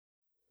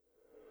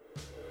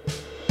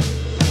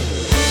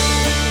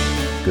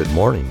Good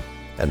morning,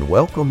 and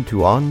welcome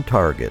to On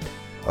Target,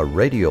 a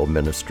radio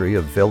ministry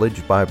of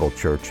Village Bible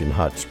Church in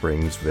Hot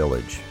Springs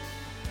Village.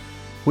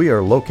 We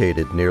are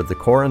located near the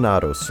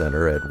Coronado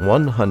Center at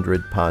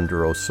 100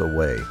 Ponderosa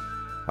Way.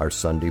 Our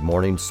Sunday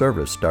morning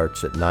service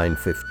starts at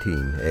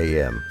 9:15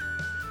 a.m.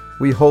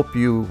 We hope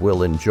you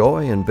will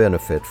enjoy and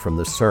benefit from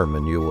the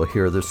sermon you will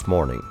hear this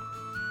morning.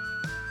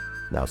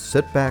 Now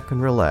sit back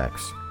and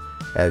relax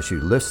as you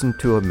listen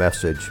to a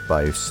message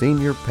by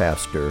Senior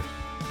Pastor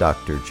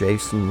Dr.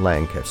 Jason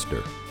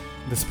Lancaster.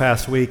 This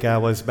past week, I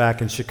was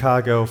back in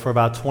Chicago for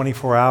about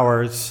 24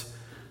 hours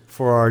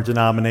for our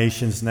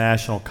denomination's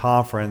national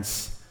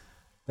conference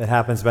that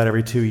happens about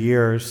every 2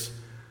 years.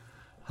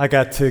 I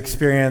got to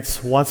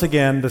experience once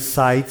again the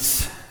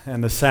sights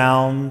and the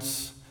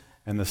sounds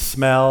and the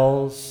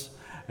smells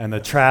and the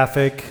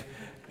traffic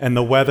and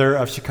the weather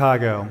of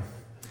Chicago.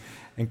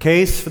 In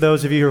case, for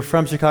those of you who are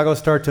from Chicago,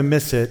 start to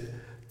miss it,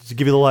 to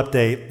give you a little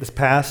update, this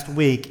past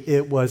week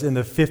it was in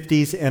the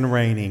 50s and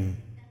raining.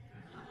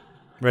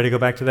 Ready to go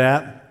back to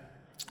that?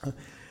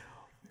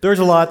 There's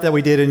a lot that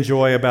we did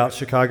enjoy about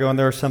Chicago, and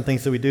there are some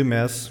things that we do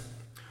miss.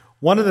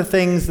 One of the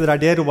things that I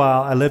did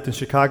while I lived in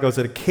Chicago is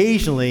that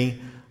occasionally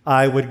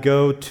I would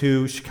go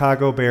to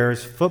Chicago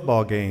Bears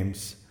football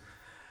games.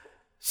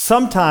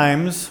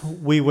 Sometimes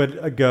we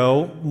would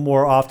go,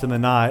 more often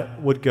than not,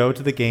 would go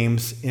to the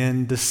games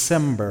in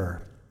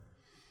December.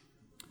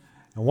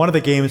 And one of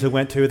the games we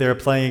went to, they were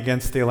playing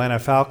against the Atlanta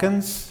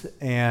Falcons,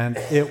 and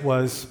it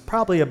was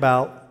probably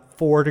about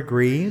 4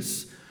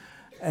 degrees,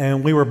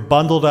 and we were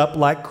bundled up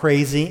like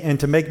crazy, and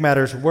to make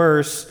matters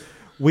worse,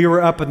 we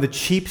were up in the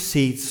cheap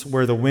seats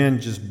where the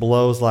wind just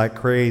blows like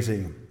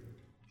crazy.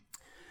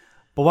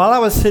 But while I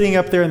was sitting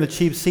up there in the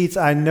cheap seats,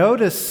 I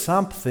noticed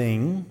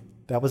something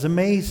that was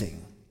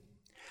amazing.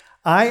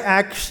 I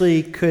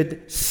actually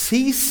could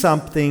see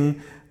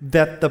something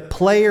that the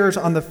players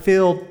on the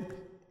field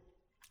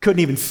couldn't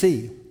even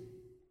see.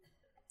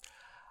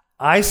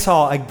 I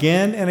saw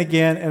again and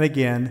again and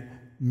again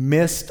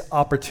missed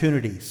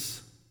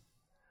opportunities.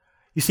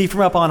 You see,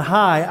 from up on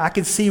high, I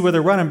can see where the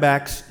running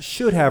backs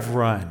should have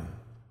run.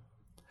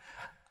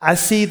 I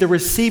see the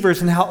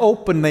receivers and how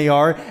open they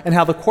are and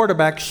how the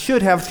quarterback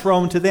should have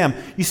thrown to them.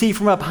 You see,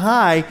 from up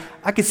high,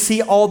 I could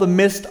see all the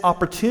missed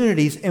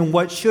opportunities and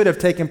what should have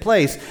taken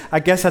place. I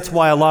guess that's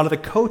why a lot of the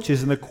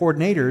coaches and the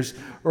coordinators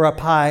are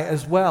up high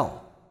as well.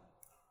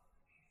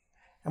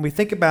 And we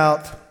think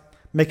about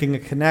making a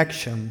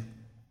connection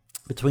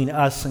between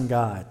us and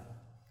God.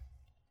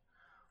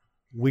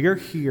 We're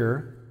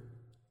here,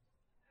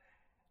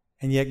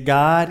 and yet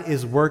God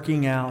is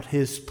working out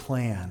His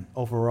plan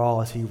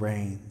overall as He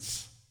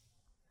reigns.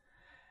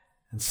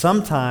 And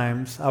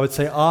sometimes, I would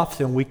say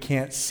often, we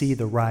can't see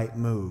the right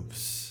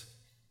moves.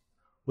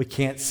 We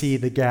can't see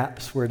the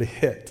gaps where to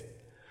hit,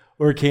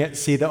 or we can't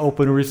see the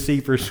open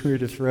receivers where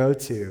to throw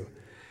to.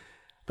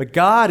 But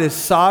God is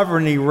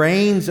sovereign, He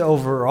reigns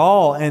over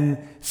all, and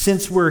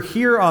since we're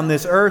here on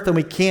this earth and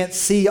we can't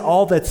see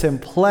all that's in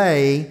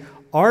play,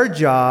 our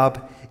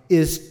job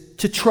is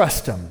to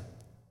trust Him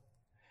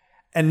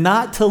and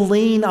not to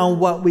lean on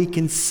what we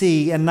can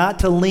see and not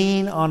to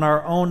lean on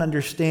our own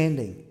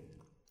understanding.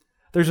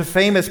 There's a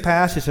famous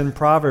passage in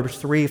Proverbs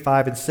 3,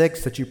 5, and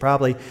 6 that you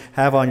probably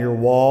have on your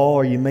wall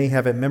or you may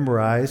have it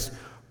memorized.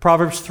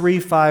 Proverbs 3,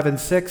 5, and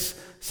 6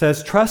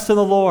 says, "Trust in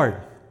the Lord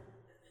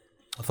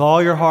with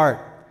all your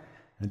heart,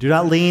 and do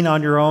not lean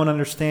on your own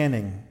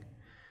understanding.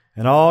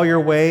 In all your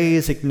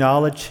ways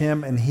acknowledge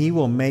Him, and He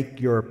will make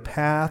your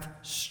path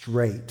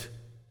straight."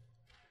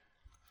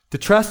 To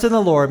trust in the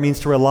Lord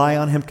means to rely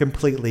on Him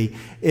completely.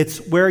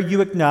 It's where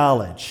you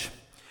acknowledge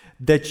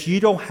that you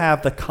don't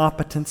have the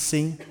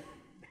competency,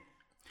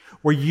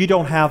 where you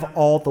don't have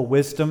all the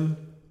wisdom,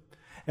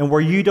 and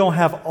where you don't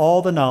have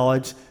all the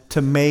knowledge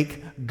to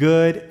make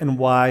good and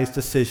wise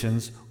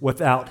decisions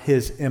without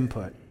His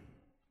input.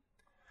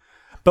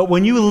 But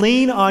when you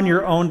lean on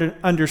your own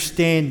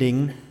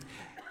understanding,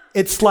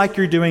 it's like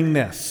you're doing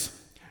this.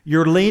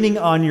 You're leaning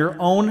on your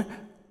own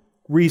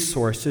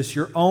resources,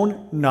 your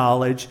own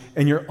knowledge,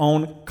 and your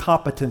own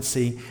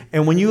competency.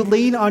 And when you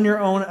lean on your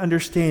own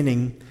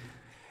understanding,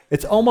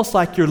 it's almost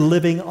like you're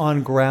living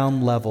on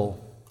ground level,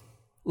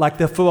 like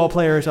the football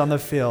players on the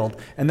field.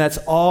 And that's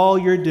all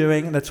you're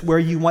doing, and that's where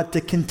you want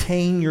to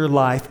contain your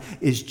life,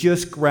 is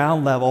just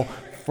ground level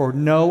for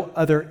no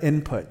other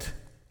input.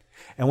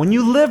 And when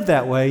you live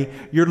that way,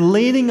 you're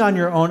leaning on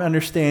your own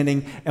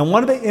understanding. And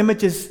one of the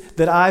images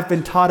that I've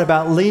been taught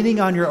about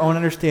leaning on your own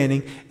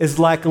understanding is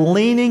like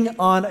leaning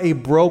on a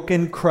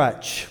broken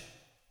crutch.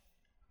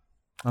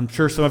 I'm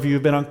sure some of you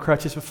have been on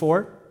crutches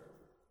before.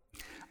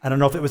 I don't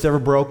know if it was ever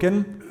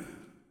broken,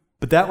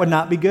 but that would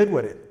not be good,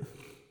 would it?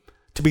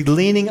 To be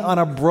leaning on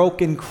a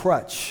broken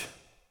crutch,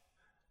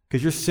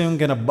 because you're soon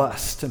going to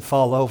bust and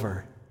fall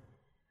over.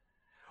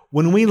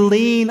 When we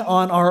lean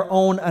on our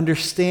own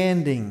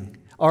understanding,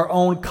 our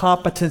own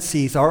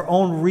competencies, our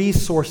own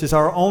resources,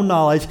 our own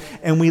knowledge,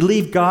 and we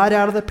leave God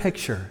out of the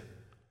picture,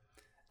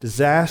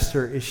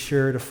 disaster is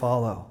sure to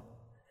follow.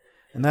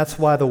 And that's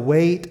why the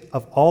weight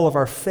of all of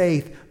our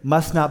faith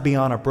must not be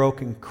on a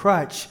broken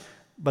crutch,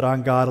 but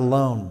on God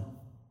alone.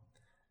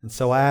 And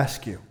so I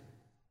ask you,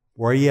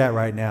 where are you at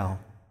right now?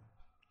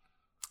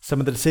 Some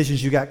of the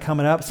decisions you got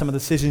coming up, some of the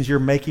decisions you're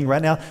making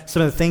right now,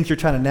 some of the things you're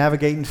trying to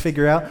navigate and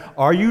figure out,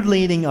 are you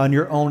leaning on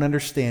your own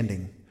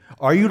understanding?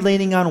 Are you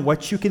leaning on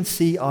what you can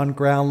see on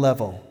ground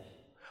level?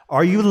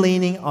 Are you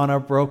leaning on a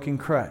broken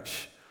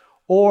crutch?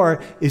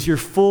 Or is your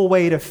full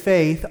weight of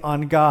faith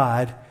on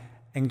God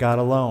and God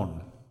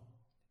alone?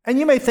 And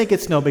you may think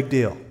it's no big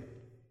deal,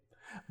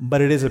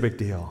 but it is a big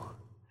deal.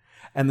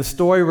 And the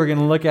story we're going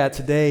to look at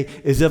today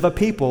is of a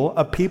people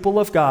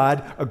of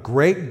God, a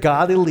great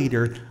godly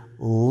leader,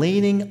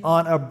 leaning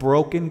on a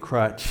broken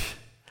crutch,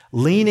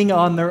 leaning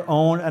on their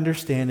own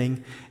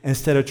understanding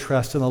instead of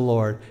trust in the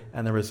Lord.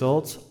 And the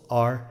results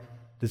are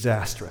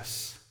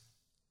disastrous.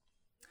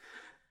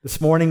 This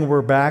morning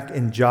we're back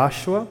in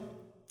Joshua,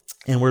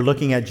 and we're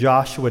looking at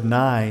Joshua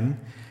 9.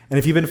 And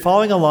if you've been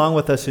following along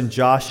with us in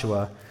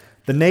Joshua,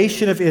 the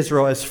nation of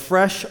Israel is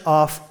fresh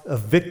off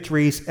of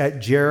victories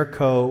at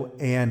Jericho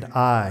and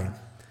Ai.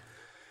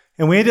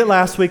 And we ended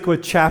last week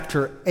with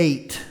chapter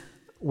 8,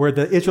 where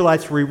the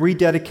Israelites were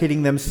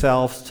rededicating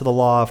themselves to the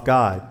law of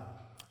God.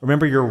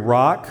 Remember your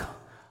rock?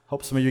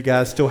 Hope some of you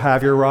guys still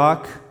have your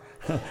rock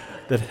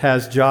that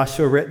has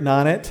Joshua written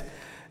on it.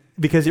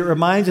 Because it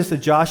reminds us that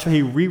Joshua,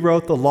 he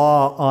rewrote the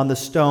law on the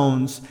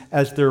stones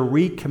as their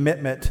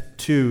recommitment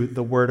to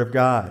the Word of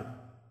God.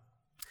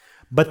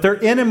 But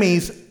their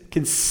enemies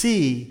can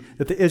see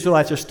that the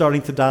Israelites are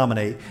starting to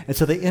dominate. And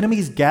so the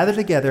enemies gather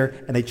together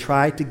and they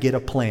try to get a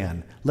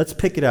plan. Let's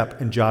pick it up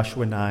in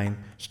Joshua 9,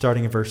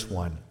 starting in verse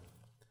 1.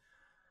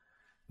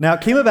 Now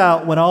it came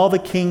about when all the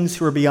kings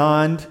who were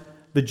beyond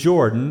the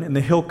Jordan, in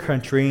the hill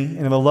country, and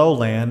in the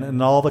lowland,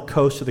 and all the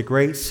coast of the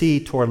great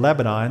sea toward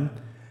Lebanon,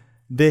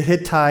 the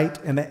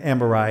Hittite and the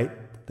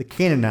Amorite, the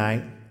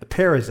Canaanite, the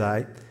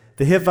Perizzite,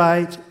 the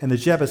Hivite, and the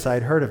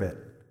Jebusite heard of it,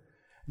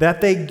 that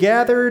they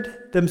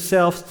gathered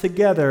themselves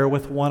together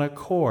with one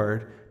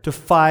accord to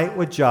fight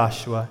with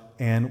Joshua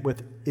and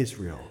with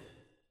Israel.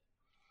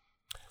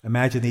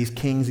 Imagine these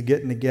kings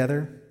getting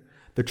together.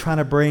 They're trying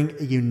to bring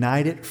a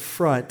united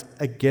front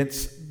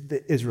against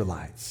the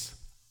Israelites.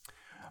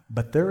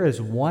 But there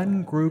is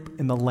one group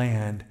in the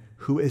land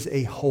who is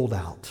a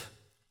holdout.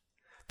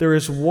 There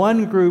is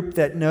one group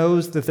that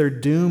knows that their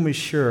doom is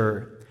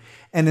sure.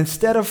 And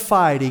instead of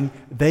fighting,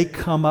 they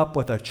come up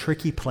with a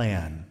tricky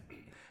plan.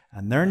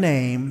 And their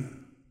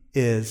name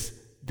is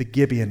the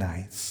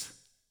Gibeonites.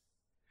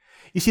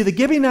 You see, the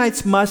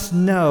Gibeonites must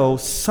know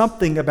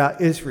something about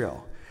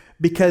Israel,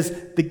 because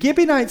the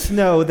Gibeonites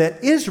know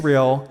that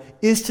Israel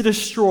is to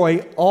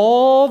destroy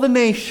all the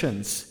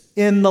nations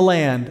in the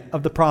land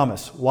of the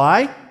promise.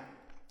 Why?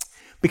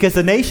 Because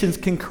the nations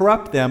can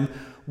corrupt them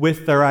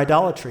with their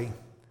idolatry.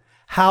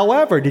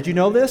 However, did you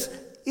know this?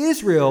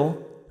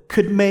 Israel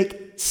could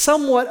make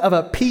somewhat of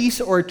a peace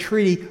or a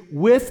treaty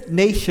with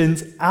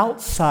nations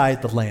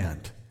outside the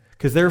land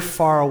because they're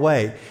far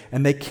away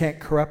and they can't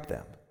corrupt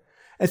them.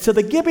 And so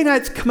the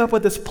Gibeonites come up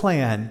with this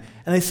plan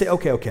and they say,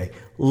 okay,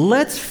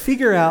 let's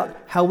figure out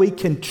how we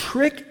can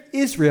trick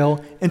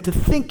Israel into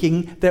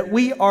thinking that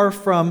we are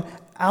from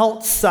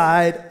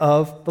outside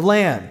of the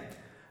land.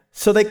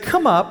 So they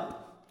come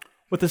up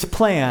with this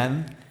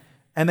plan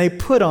and they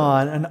put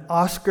on an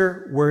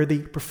Oscar-worthy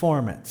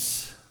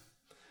performance.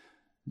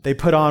 They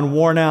put on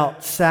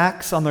worn-out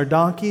sacks on their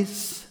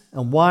donkeys,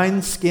 and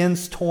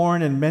wineskins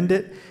torn and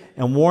mended,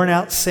 and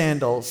worn-out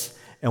sandals,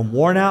 and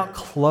worn-out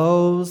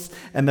clothes,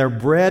 and their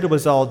bread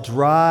was all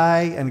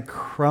dry and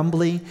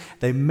crumbly.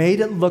 They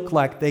made it look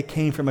like they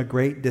came from a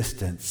great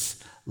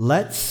distance.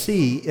 Let's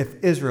see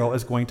if Israel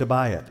is going to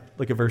buy it.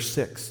 Look at verse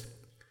 6.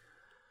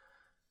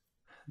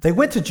 They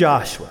went to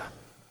Joshua,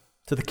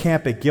 to the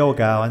camp at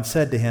Gilgal, and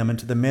said to him and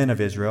to the men of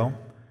Israel,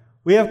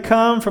 "We have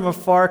come from a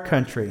far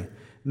country.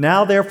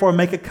 Now therefore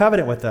make a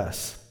covenant with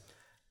us."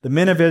 The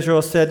men of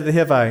Israel said to the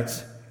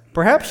Hivites,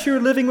 "Perhaps you are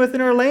living within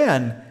our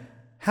land.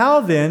 How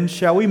then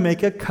shall we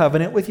make a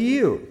covenant with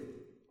you?"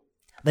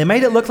 They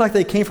made it look like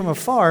they came from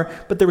afar,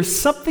 but there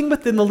was something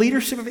within the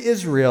leadership of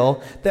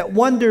Israel that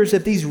wonders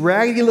if these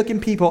raggedy-looking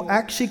people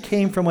actually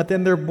came from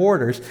within their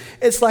borders.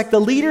 It's like the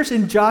leaders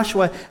in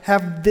Joshua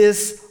have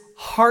this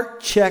heart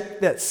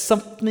check that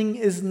something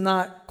is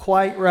not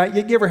quite right.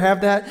 You ever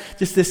have that?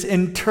 Just this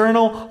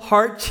internal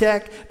heart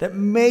check that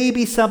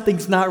maybe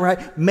something's not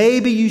right.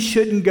 Maybe you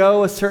shouldn't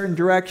go a certain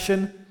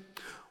direction.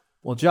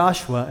 Well,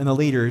 Joshua and the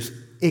leaders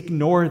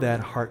ignore that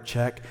heart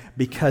check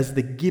because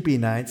the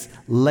Gibeonites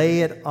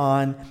lay it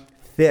on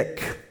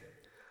thick.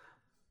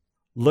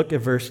 Look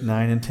at verse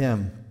 9 and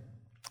 10.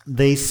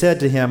 They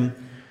said to him,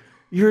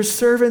 "Your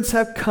servants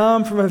have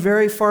come from a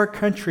very far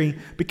country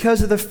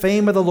because of the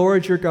fame of the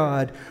Lord your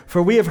God.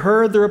 For we have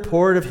heard the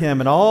report of him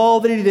and all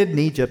that he did in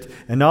Egypt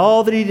and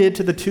all that he did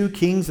to the two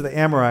kings of the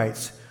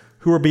Amorites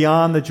who were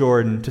beyond the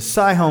Jordan, to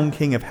Sihon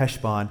king of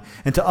Heshbon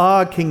and to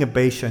Og king of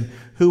Bashan,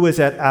 who was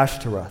at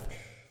Ashtaroth."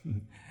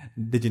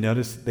 Did you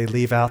notice they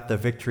leave out the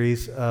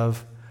victories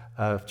of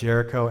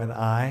Jericho and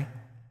Ai?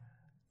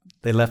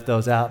 They left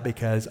those out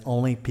because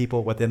only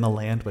people within the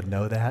land would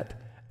know that,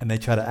 and they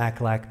try to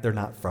act like they're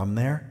not from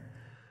there.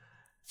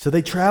 So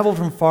they traveled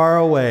from far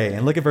away.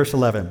 And look at verse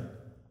 11.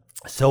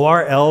 So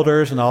our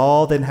elders and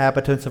all the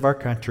inhabitants of our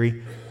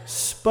country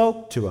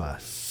spoke to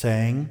us,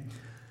 saying,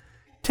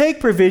 take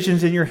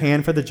provisions in your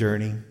hand for the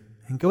journey,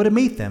 and go to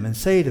meet them, and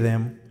say to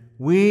them,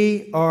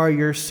 we are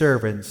your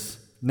servants.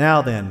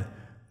 Now then,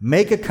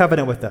 make a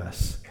covenant with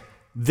us.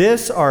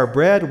 This our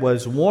bread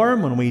was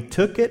warm when we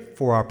took it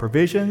for our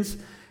provisions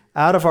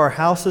out of our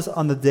houses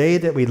on the day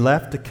that we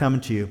left to come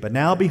to you. But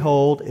now,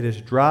 behold, it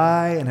is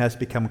dry and has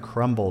become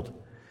crumbled.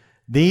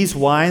 These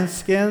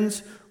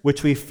wineskins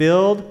which we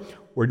filled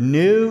were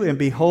new, and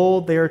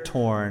behold, they are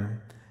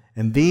torn.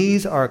 And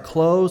these our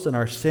clothes and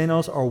our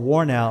sandals are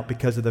worn out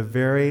because of the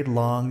very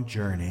long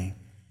journey.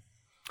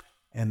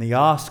 And the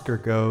Oscar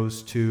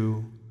goes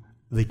to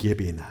the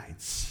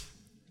Gibeonites.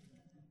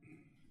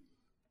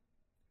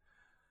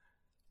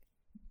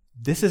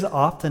 This is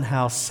often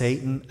how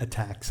Satan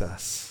attacks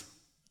us.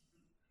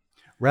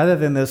 Rather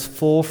than this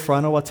full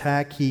frontal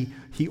attack, he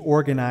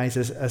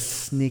organizes a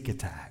sneak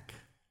attack.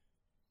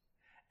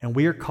 And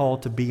we are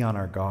called to be on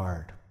our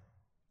guard.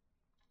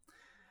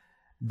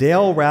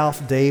 Dale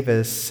Ralph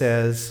Davis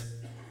says,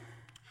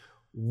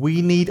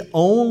 we need not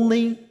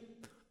only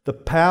the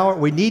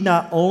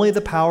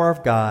power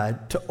of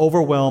God to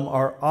overwhelm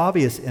our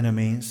obvious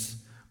enemies,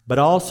 but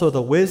also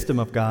the wisdom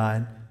of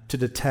God to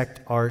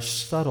detect our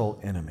subtle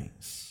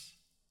enemies.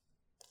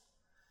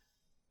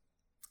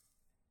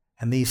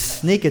 And these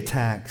sneak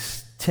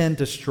attacks tend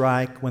to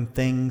strike when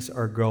things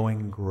are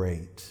going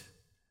great.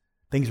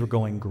 Things were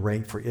going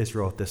great for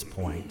Israel at this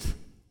point.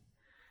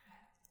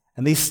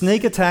 And these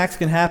sneak attacks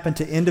can happen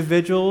to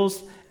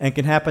individuals and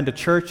can happen to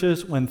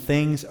churches when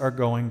things are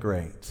going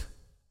great.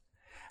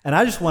 And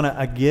I just want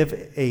to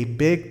give a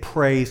big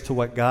praise to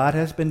what God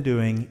has been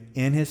doing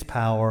in His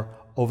power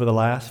over the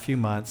last few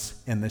months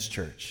in this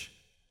church.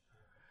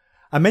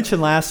 I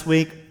mentioned last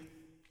week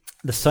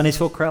the Sunday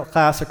school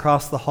class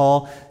across the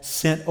hall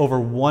sent over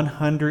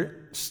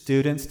 100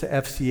 students to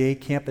FCA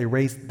camp. They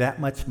raised that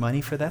much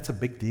money for that. That's a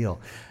big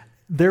deal.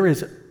 There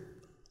is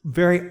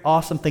very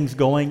awesome things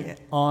going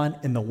on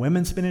in the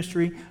women's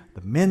ministry,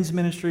 the men's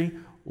ministry,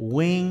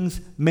 wings,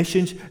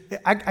 missions.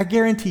 I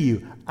guarantee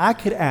you, I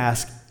could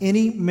ask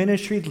any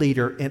ministry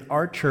leader in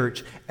our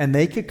church and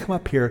they could come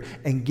up here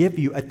and give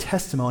you a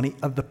testimony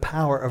of the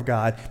power of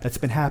God that's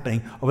been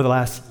happening over the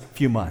last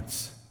few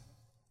months.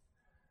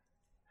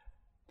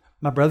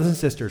 My brothers and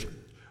sisters,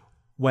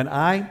 when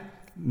I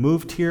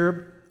moved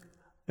here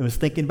and was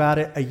thinking about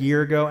it a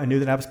year ago, I knew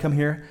that I was coming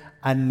here.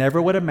 I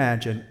never would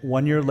imagine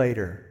 1 year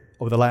later,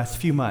 over the last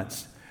few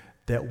months,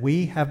 that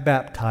we have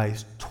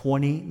baptized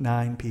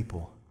 29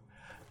 people.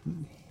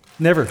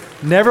 Never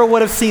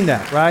would have seen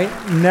that, right?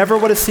 Never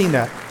would have seen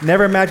that.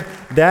 Never imagined.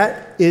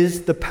 That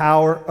is the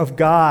power of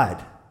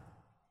God.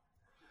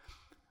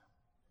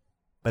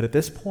 But at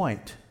this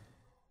point,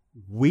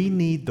 we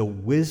need the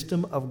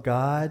wisdom of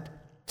God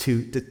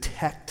to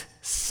detect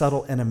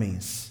subtle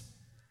enemies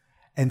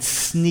and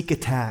sneak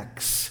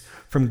attacks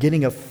from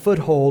getting a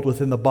foothold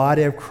within the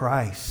body of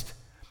Christ.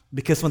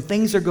 Because when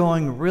things are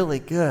going really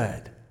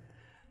good,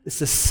 it's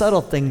the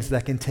subtle things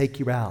that can take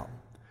you out.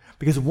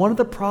 Because one of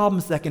the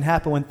problems that can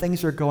happen when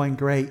things are going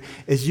great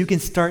is you can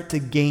start to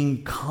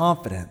gain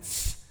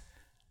confidence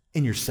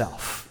in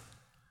yourself.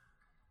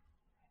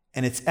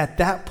 And it's at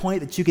that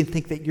point that you can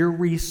think that your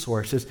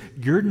resources,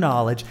 your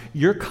knowledge,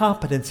 your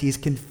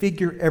competencies can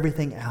figure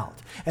everything out.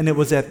 And it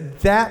was at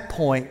that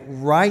point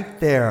right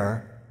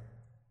there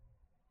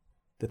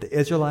that the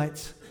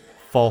Israelites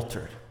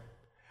faltered,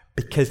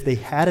 because they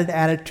had an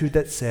attitude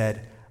that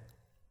said,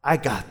 I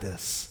got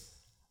this,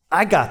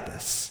 I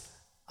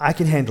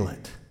can handle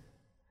it.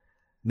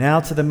 Now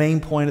to the main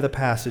point of the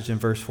passage in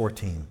verse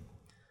 14.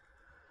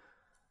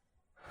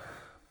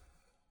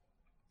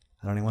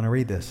 I don't even want to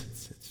read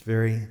this. It's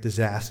very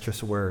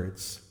disastrous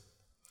words.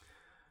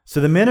 So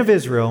the men of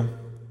Israel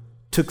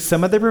took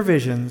some of the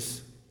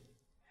provisions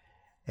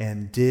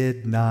and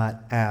did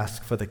not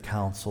ask for the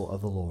counsel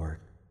of the Lord.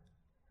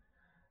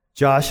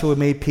 Joshua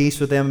made peace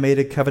with them, made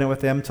a covenant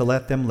with them to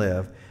let them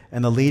live,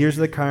 and the leaders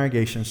of the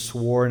congregation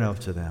swore an oath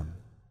to them.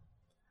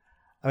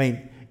 I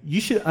mean, you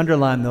should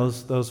underline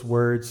those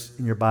words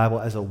in your Bible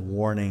as a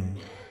warning.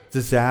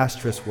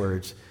 Disastrous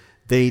words.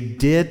 They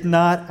did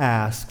not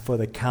ask for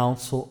the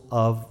counsel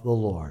of the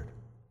Lord.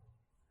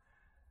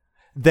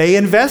 They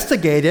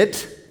investigated.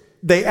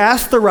 They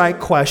asked the right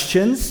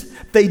questions.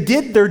 They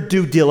did their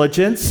due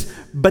diligence,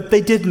 but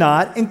they did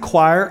not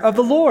inquire of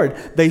the Lord.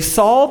 They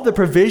saw the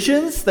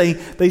provisions.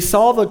 They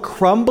saw the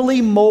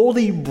crumbly,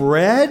 moldy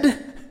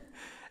bread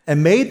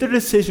and made their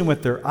decision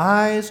with their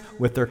eyes,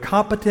 with their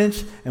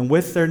competence, and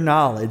with their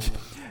knowledge.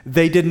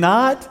 They did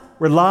not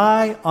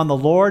rely on the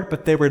Lord,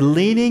 but they were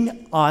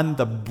leaning on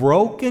the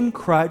broken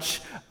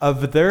crutch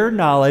of their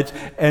knowledge,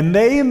 and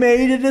they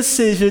made a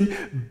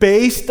decision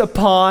based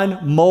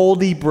upon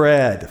moldy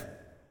bread.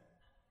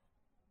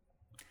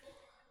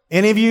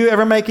 Any of you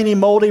ever make any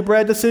moldy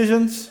bread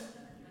decisions?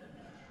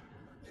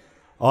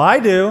 Oh, I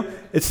do.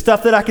 It's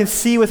stuff that I can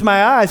see with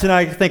my eyes, and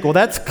I think, well,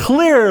 that's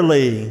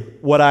clearly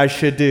what I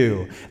should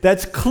do.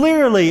 That's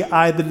clearly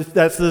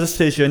that's the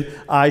decision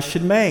I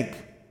should make.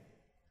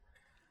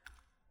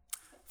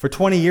 For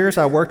 20 years,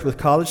 I worked with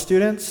college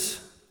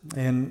students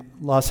in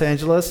Los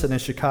Angeles and in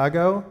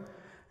Chicago.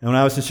 And when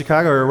I was in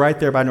Chicago, we were right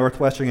there by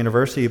Northwestern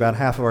University. About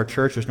half of our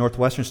church was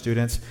Northwestern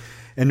students.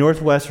 And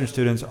Northwestern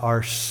students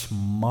are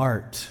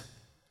smart.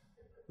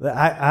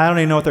 I don't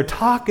even know what they're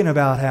talking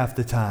about half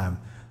the time.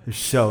 They're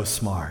so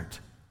smart.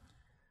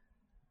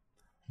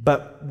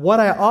 But what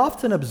I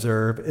often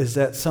observe is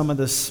that some of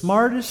the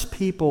smartest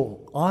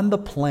people on the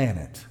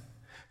planet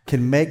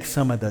can make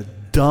some of the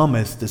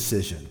dumbest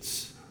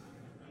decisions.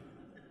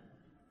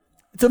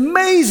 It's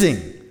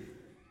amazing.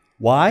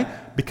 Why?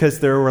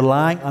 Because they're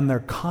relying on their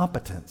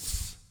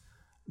competence.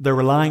 They're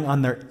relying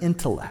on their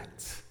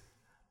intellect.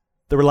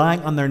 They're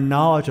relying on their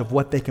knowledge of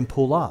what they can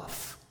pull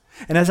off.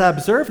 And as I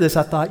observed this,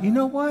 I thought, you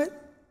know what?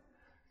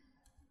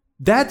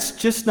 That's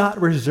just not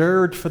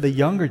reserved for the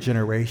younger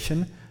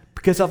generation,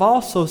 because I've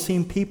also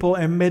seen people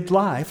in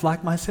midlife,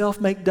 like myself,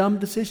 make dumb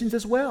decisions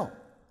as well.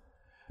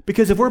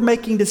 Because if we're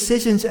making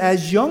decisions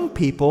as young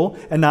people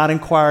and not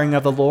inquiring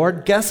of the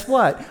Lord, guess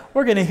what?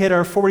 We're going to hit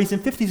our 40s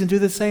and 50s and do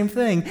the same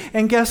thing.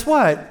 And guess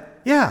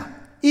what? Yeah,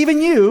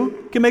 even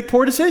you can make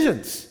poor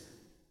decisions.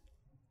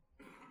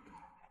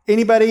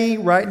 Anybody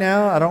right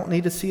now, I don't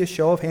need to see a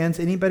show of hands,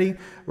 anybody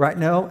right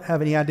now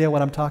have any idea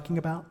what I'm talking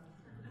about?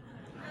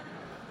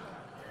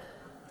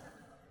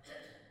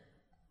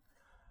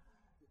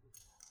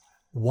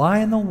 Why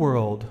in the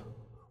world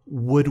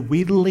would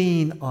we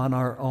lean on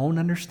our own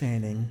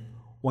understanding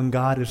when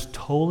God is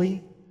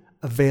totally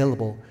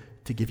available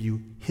to give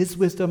you His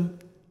wisdom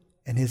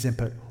and His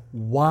input?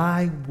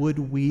 Why would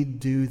we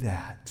do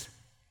that?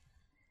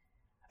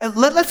 And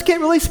let's get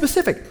really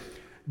specific.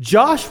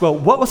 Joshua,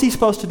 what was he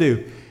supposed to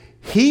do?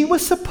 He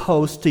was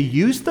supposed to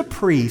use the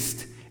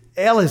priest,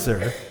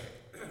 Eleazar,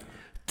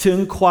 to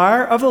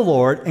inquire of the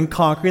Lord in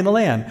conquering the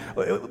land.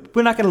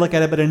 We're not going to look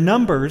at it, but in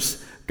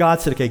Numbers,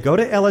 God said, okay, go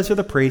to Eleazar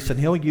the priest, and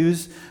he'll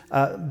use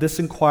this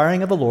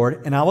inquiring of the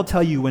Lord, and I will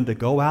tell you when to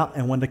go out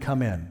and when to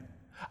come in.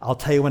 I'll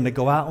tell you when to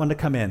go out and when to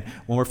come in.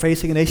 When we're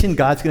facing a nation,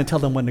 God's going to tell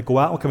them when to go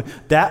out and come in.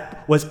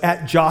 That was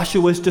at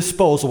Joshua's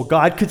disposal.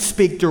 God could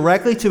speak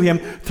directly to him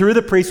through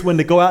the priest when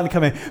to go out and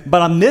come in.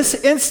 But on this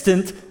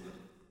instant,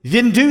 he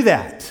didn't do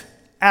that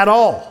at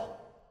all.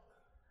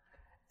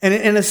 And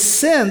in a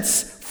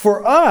sense,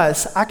 for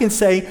us, I can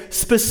say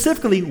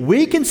specifically,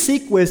 we can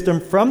seek wisdom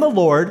from the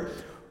Lord,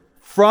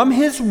 from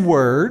His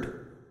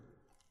Word,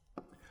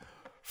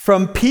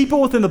 from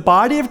people within the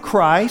body of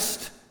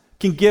Christ,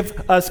 can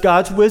give us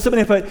God's wisdom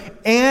and input,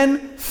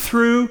 and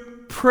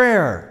through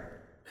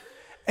prayer.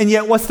 And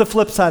yet, what's the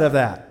flip side of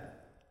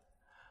that?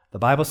 The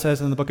Bible says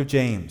in the book of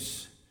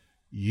James,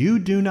 you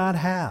do not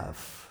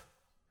have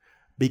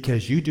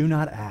because you do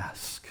not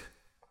ask.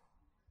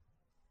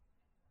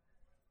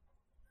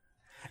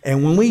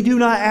 And when we do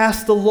not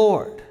ask the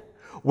Lord,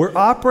 we're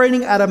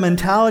operating at a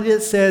mentality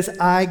that says,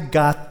 I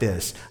got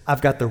this.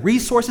 I've got the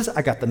resources,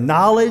 I got the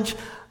knowledge,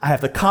 I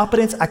have the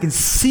competence, I can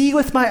see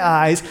with my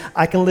eyes,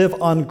 I can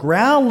live on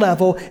ground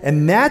level,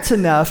 and that's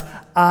enough.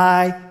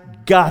 I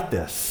got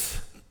this.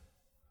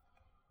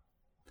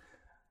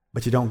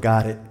 But you don't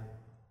got it.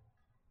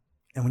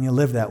 And when you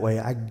live that way,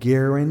 I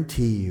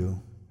guarantee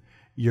you,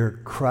 your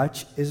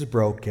crutch is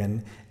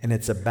broken, and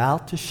it's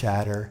about to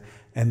shatter,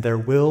 and there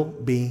will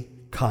be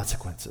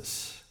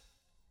consequences.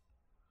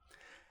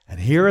 And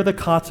here are the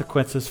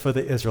consequences for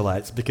the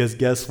Israelites, because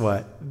guess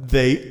what?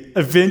 They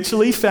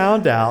eventually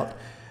found out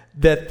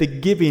that the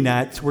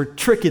Gibeonites were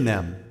tricking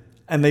them,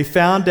 and they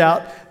found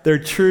out their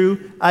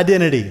true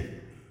identity.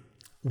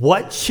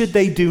 What should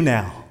they do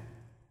now?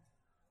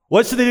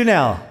 What should they do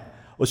now?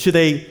 Well, should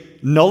they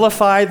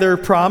nullify their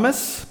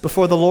promise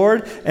before the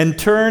Lord and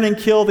turn and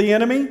kill the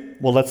enemy?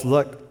 Well, let's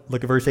look.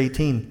 Look at verse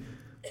 18.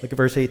 Look at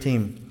verse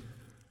 18.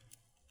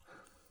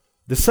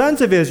 The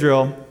sons of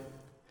Israel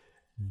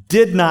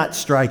did not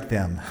strike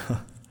them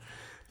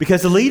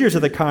because the leaders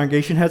of the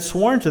congregation had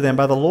sworn to them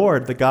by the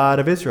Lord, the God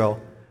of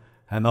Israel.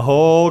 And the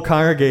whole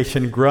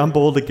congregation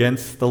grumbled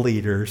against the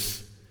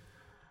leaders.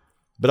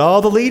 But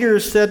all the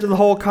leaders said to the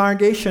whole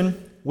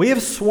congregation, we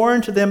have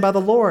sworn to them by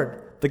the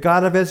Lord, the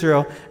God of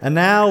Israel, and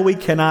now we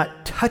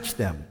cannot touch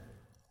them.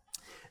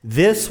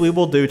 This we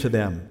will do to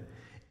them,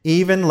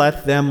 even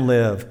let them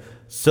live,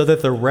 so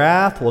that the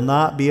wrath will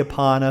not be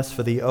upon us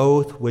for the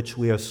oath which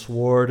we have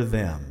swore to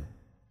them.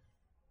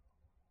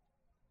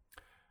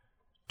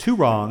 Two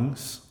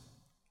wrongs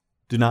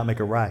do not make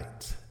a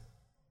right.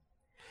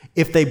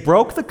 If they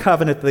broke the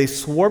covenant that they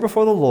swore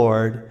before the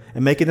Lord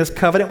and making this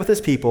covenant with His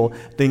people,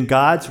 then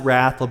God's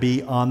wrath will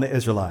be on the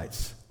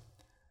Israelites.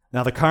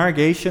 Now the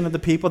congregation of the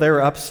people, they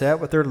were upset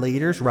with their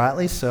leaders,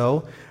 rightly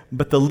so,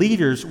 but the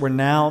leaders were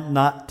now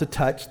not to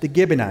touch the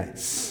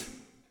Gibeonites.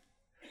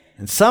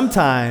 And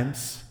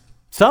sometimes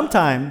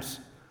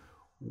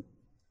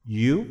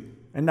you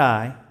and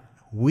I,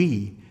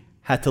 we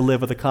had to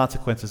live with the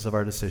consequences of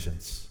our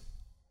decisions.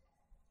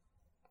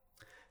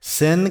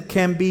 Sin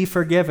can be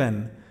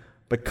forgiven,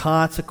 but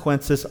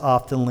consequences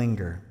often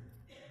linger.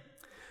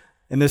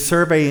 In this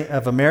survey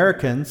of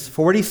Americans,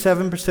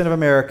 47% of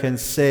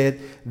Americans said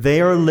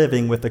they are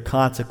living with the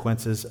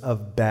consequences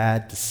of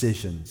bad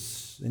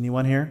decisions.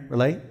 Anyone here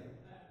relate?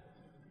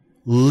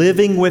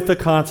 Living with the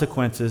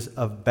consequences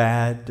of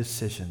bad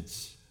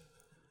decisions.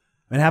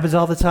 It happens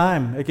all the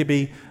time. It could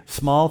be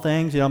small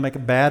things, make a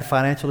bad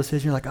financial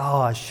decision. You're like, oh,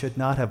 I should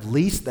not have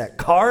leased that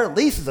car.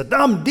 Lease is a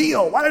dumb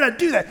deal. Why did I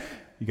do that?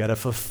 You got to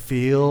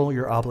fulfill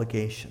your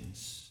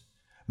obligations.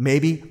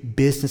 Maybe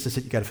businesses,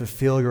 you got to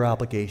fulfill your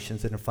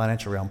obligations in the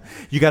financial realm.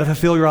 You got to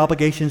fulfill your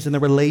obligations in the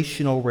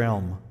relational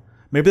realm.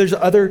 Maybe there's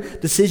other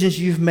decisions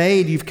you've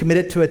made. You've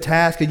committed to a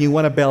task and you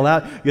want to bail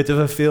out. You have to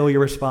fulfill your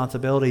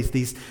responsibilities.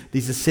 These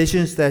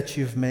decisions that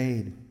you've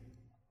made.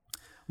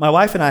 My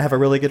wife and I have a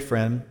really good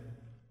friend,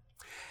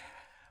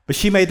 but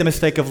she made the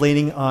mistake of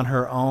leaning on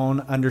her own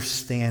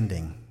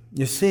understanding.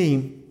 You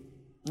see,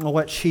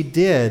 what she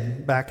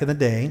did back in the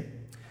day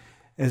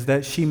is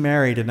that she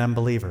married an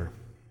unbeliever.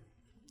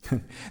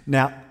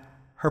 Now,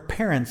 her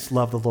parents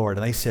loved the Lord,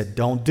 and they said,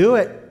 don't do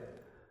it.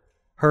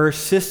 Her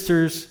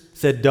sisters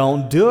said,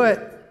 don't do it.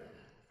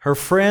 Her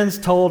friends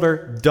told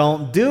her,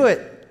 don't do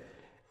it.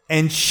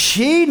 And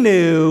she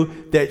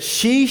knew that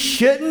she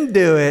shouldn't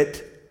do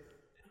it,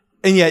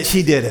 and yet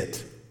she did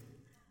it.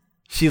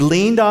 She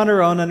leaned on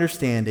her own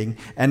understanding,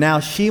 and now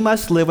she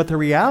must live with the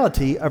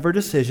reality of her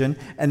decision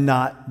and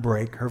not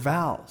break her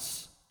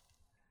vows.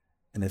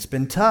 And it's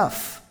been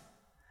tough,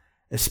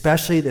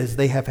 especially as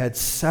they have had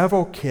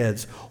several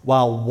kids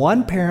while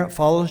one parent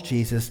follows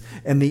Jesus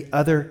and the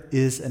other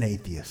is an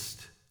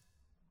atheist.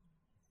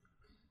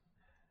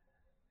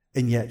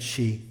 And yet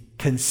she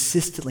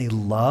consistently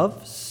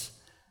loves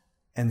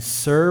and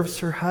serves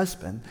her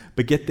husband.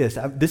 But get this,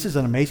 this is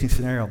an amazing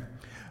scenario.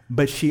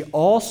 But she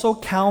also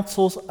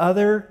counsels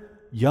other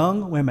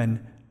young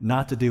women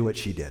not to do what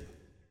she did.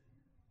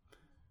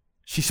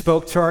 She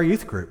spoke to our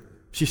youth group.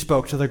 She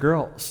spoke to the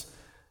girls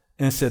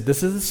and said,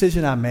 this is a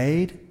decision I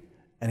made,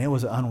 and it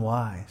was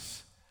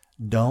unwise.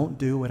 Don't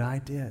do what I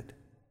did.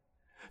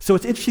 So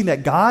it's interesting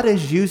that God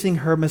is using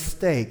her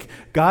mistake.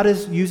 God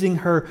is using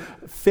her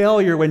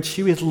failure when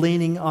she was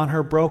leaning on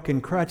her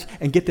broken crutch.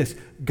 And get this,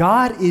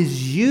 God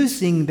is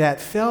using that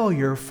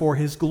failure for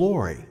His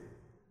glory.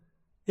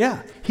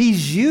 Yeah,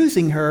 He's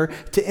using her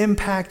to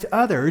impact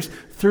others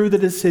through the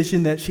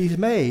decision that she's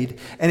made.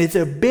 And it's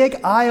a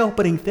big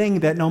eye-opening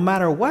thing that no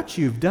matter what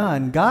you've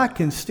done, God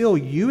can still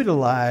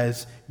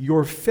utilize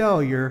your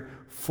failure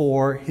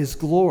for His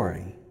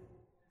glory.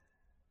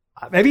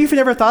 Maybe you've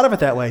never thought of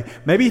it that way.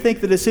 Maybe you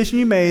think the decision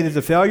you made is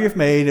a failure you've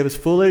made, it was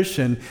foolish,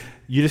 and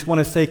you just want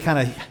to stay kind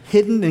of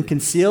hidden and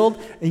concealed.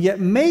 And yet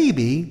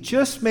maybe,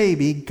 just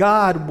maybe,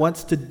 God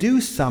wants to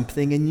do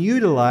something and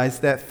utilize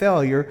that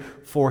failure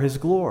for His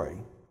glory.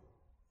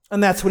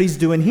 And that's what He's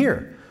doing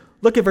here.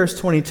 Look at verse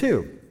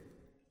 22.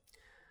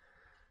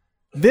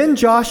 Then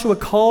Joshua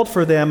called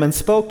for them and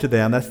spoke to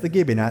them, that's the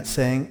Gibeonites,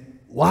 saying,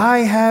 why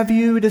have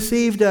you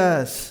deceived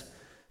us,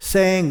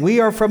 saying,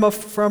 we are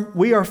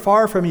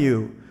far from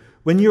you,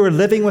 when you are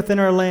living within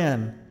our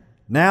land?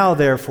 Now,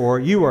 therefore,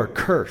 you are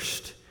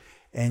cursed,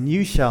 and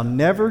you shall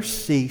never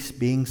cease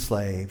being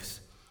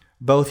slaves,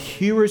 both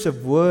hewers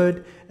of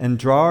wood and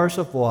drawers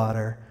of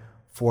water,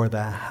 for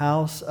the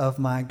house of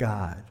my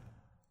God.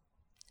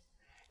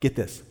 Get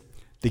this.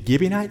 The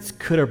Gibeonites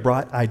could have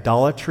brought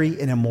idolatry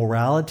and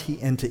immorality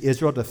into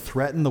Israel to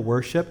threaten the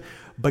worship,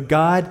 but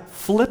God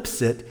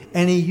flips it,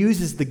 and He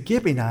uses the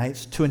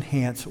Gibeonites to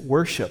enhance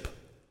worship.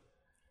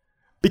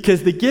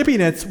 Because the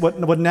Gibeonites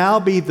would now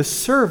be the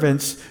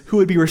servants who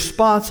would be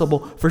responsible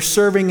for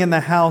serving in the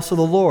house of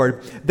the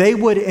Lord. They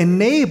would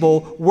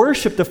enable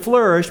worship to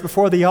flourish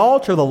before the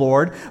altar of the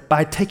Lord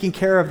by taking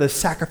care of the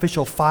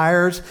sacrificial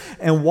fires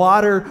and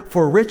water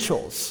for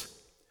rituals.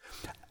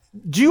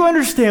 Do you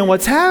understand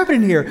what's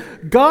happening here?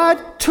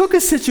 God took a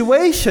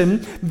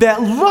situation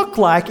that looked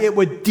like it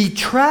would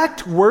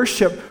detract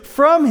worship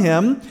from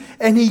Him,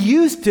 and He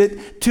used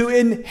it to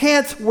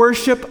enhance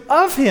worship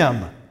of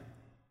Him.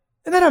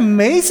 Isn't that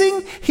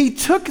amazing? He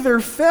took their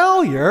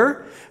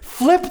failure,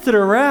 flipped it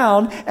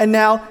around, and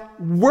now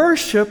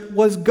worship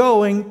was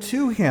going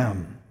to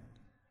Him.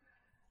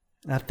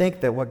 And I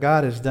think that what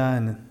God has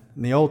done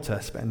in the Old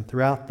Testament and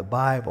throughout the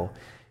Bible,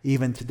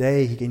 even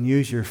today, He can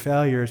use your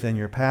failures and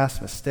your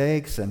past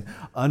mistakes and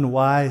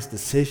unwise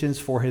decisions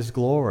for His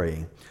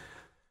glory.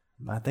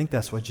 I think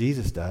that's what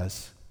Jesus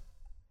does.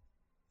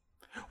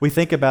 We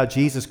think about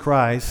Jesus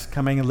Christ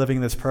coming and living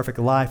this perfect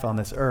life on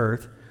this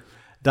earth,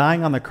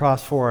 dying on the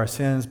cross for our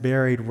sins,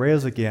 buried,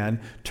 rose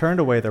again, turned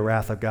away the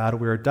wrath of God.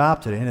 We were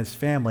adopted in His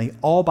family,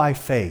 all by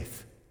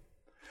faith.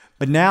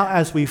 But now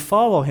as we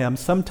follow Him,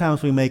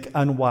 sometimes we make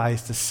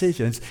unwise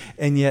decisions,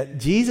 and yet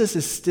Jesus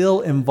is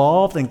still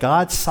involved, and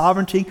God's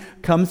sovereignty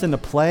comes into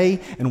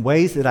play in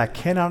ways that I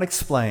cannot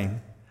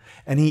explain.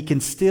 And He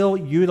can still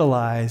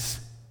utilize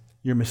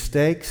your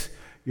mistakes,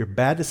 your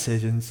bad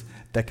decisions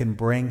that can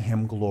bring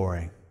Him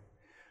glory.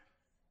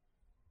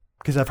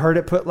 Because I've heard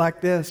it put like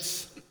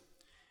this: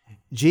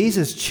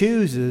 Jesus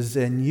chooses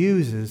and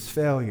uses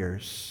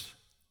failures.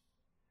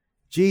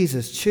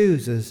 Jesus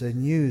chooses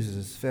and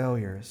uses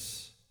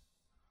failures.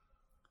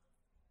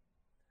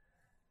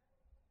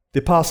 The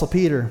Apostle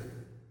Peter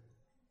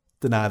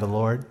denied the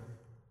Lord.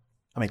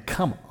 I mean,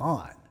 come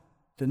on.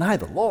 Deny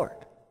the Lord.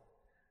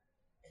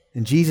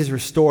 And Jesus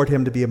restored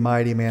him to be a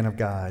mighty man of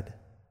God.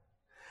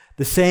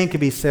 The same can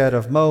be said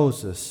of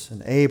Moses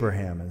and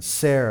Abraham and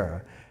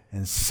Sarah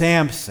and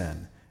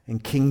Samson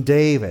and King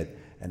David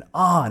and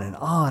on and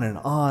on and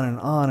on and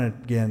on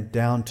again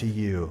down to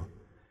you.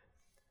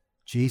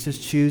 Jesus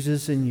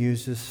chooses and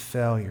uses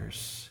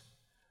failures.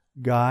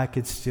 God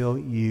could still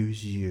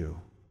use you.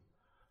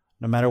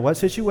 No matter what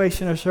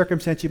situation or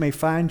circumstance you may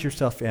find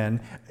yourself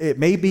in, it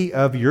may be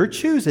of your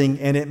choosing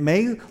and it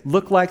may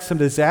look like some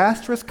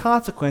disastrous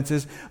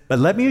consequences, but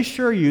let me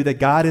assure you that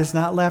God has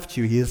not left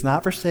you. He has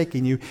not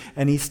forsaken you,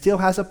 and He still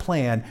has a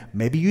plan.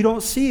 Maybe you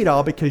don't see it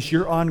all because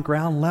you're on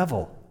ground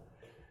level,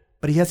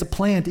 but He has a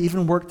plan to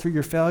even work through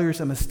your failures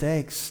and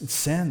mistakes and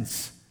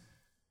sins.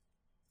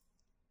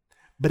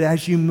 But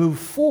as you move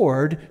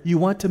forward, you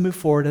want to move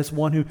forward as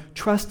one who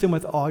trusts Him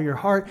with all your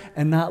heart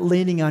and not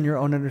leaning on your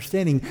own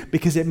understanding,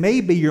 because it may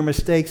be your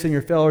mistakes and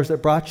your failures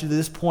that brought you to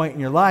this point in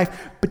your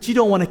life, but you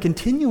don't want to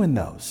continue in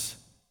those.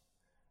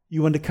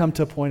 You want to come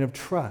to a point of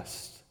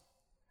trust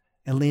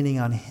and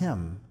leaning on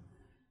Him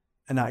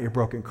and not your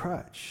broken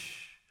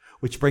crutch,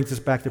 which brings us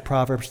back to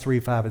Proverbs 3,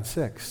 5, and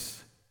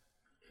 6.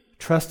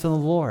 Trust in the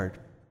Lord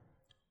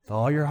with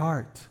all your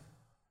heart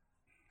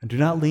and do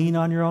not lean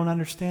on your own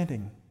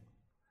understanding.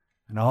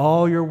 In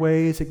all your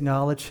ways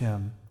acknowledge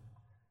Him,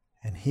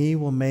 and He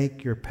will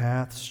make your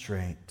path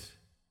straight.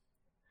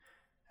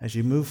 As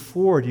you move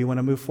forward, you want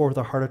to move forward with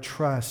a heart of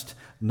trust,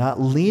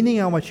 not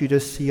leaning on what you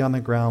just see on the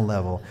ground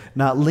level,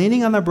 not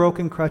leaning on the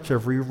broken crutch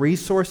of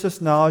resources,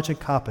 knowledge, and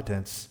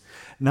competence,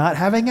 not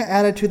having an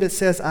attitude that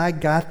says, I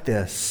got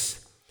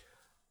this,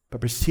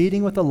 but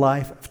proceeding with a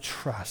life of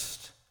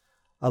trust,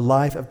 a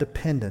life of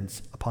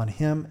dependence upon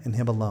Him and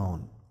Him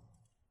alone.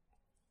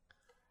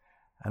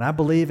 And I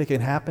believe it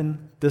can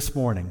happen this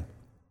morning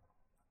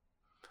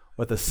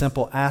with a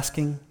simple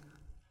asking,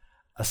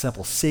 a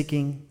simple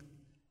seeking,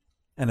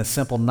 and a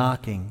simple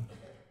knocking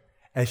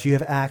as you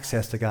have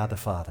access to God the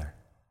Father.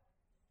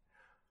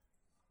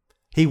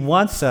 He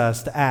wants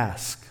us to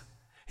ask.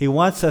 He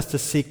wants us to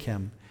seek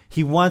Him.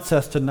 He wants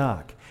us to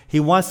knock. He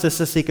wants us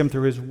to seek Him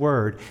through His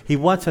Word. He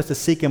wants us to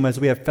seek Him as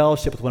we have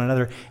fellowship with one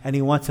another, and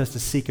He wants us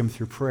to seek Him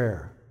through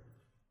prayer.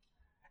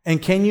 And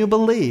can you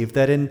believe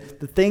that in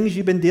the things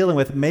you've been dealing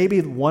with,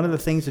 maybe one of the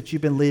things that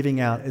you've been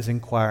leaving out is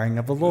inquiring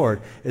of the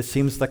Lord? It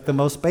seems like the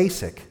most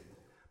basic,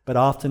 but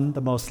often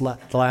the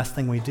last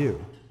thing we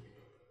do.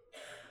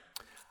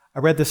 I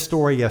read this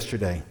story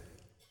yesterday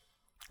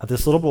of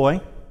this little boy.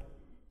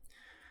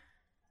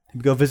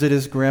 He'd go visit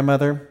his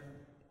grandmother,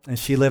 and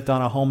she lived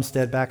on a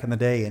homestead back in the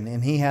day,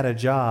 and he had a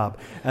job,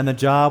 and the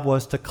job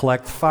was to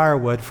collect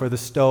firewood for the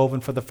stove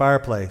and for the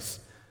fireplace.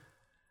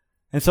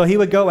 And so he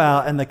would go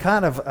out, and the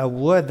kind of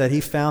wood that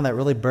he found that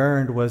really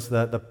burned was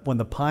when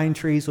the pine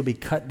trees would be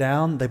cut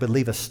down, they would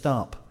leave a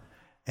stump.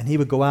 And he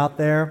would go out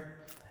there,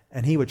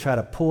 and he would try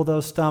to pull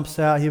those stumps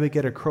out. He would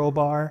get a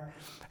crowbar,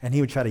 and he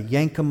would try to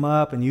yank them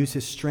up and use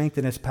his strength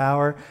and his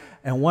power.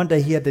 And one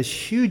day he had this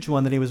huge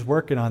one that he was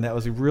working on that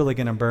was really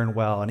going to burn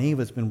well. And he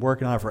was been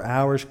working on it for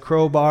hours,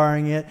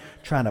 crowbarring it,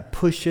 trying to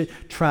push it,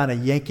 trying to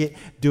yank it,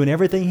 doing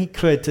everything he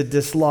could to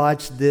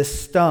dislodge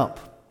this stump.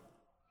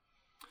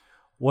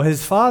 Well,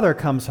 his father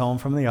comes home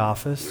from the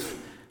office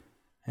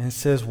and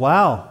says,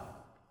 wow,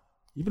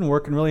 you've been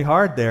working really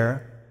hard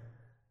there,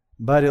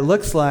 but it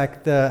looks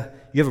like you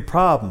have a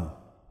problem.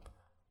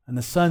 And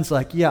the son's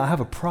like, yeah, I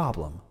have a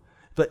problem.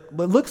 But it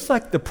looks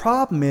like the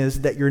problem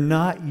is that you're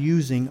not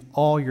using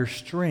all your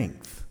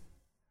strength.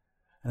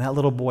 And that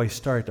little boy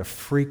started to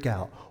freak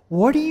out.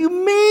 What do you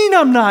mean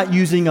I'm not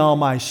using all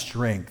my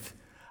strength?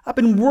 I've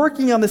been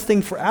working on this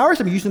thing for hours.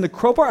 I'm using the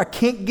crowbar. I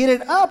can't get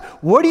it up.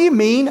 What do you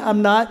mean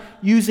I'm not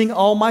using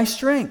all my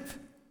strength?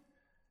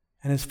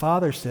 And his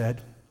father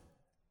said,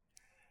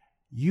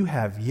 you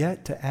have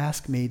yet to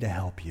ask me to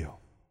help you.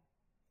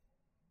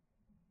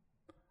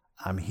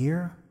 I'm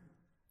here.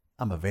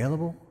 I'm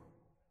available.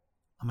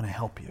 I'm going to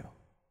help you.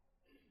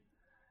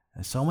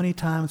 And so many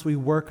times we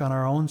work on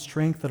our own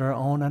strength and our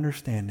own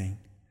understanding.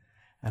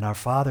 And our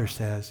Father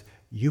says,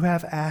 you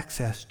have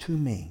access to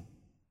me.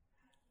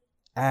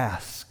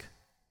 Ask,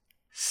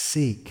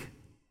 seek,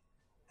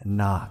 and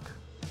knock.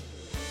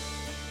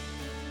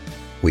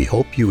 We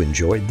hope you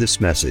enjoyed this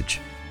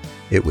message.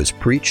 It was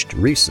preached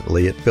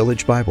recently at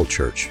Village Bible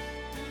Church.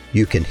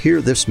 You can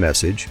hear this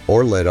message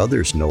or let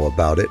others know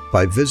about it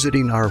by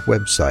visiting our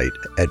website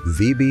at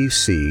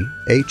vbchsv.org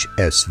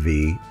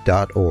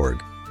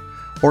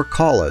or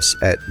call us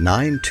at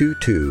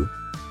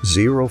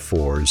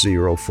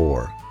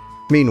 922-0404.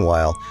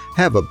 Meanwhile,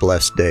 have a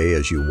blessed day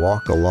as you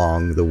walk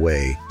along the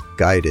way,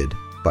 guided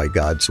by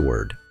God's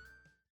Word.